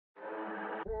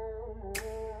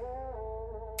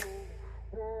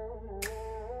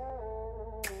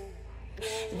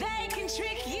They can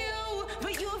trick you,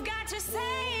 but you've got to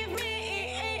save me.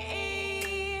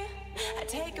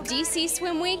 DC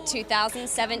Swim Week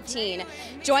 2017.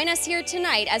 Join us here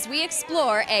tonight as we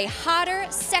explore a hotter,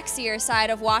 sexier side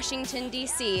of Washington,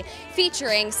 D.C.,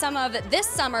 featuring some of this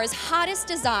summer's hottest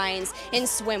designs in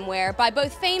swimwear by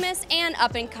both famous and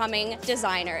up-and-coming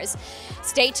designers.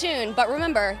 Stay tuned, but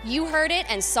remember, you heard it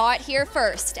and saw it here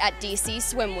first at DC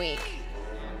Swim Week.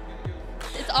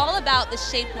 It's all about the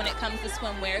shape when it comes to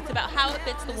swimwear. It's about how it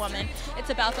fits the woman. It's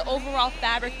about the overall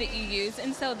fabric that you use.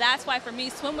 And so that's why for me,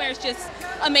 swimwear is just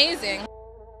amazing.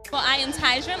 Well, I am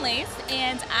Tyjrin Lace,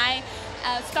 and I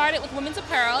started with women's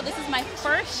apparel. This is my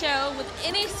first show with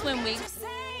any swim week.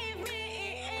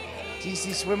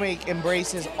 DC Swim Week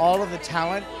embraces all of the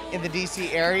talent in the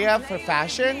DC area for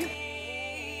fashion.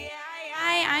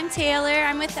 Hi, I'm Taylor.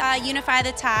 I'm with Unify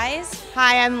the Ties.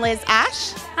 Hi, I'm Liz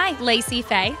Ash. Hi, Lacey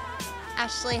Faye.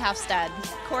 Ashley Hofstad.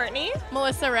 Courtney.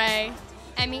 Melissa Ray.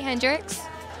 Emmy Hendricks.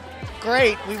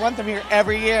 Great, we want them here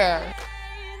every year.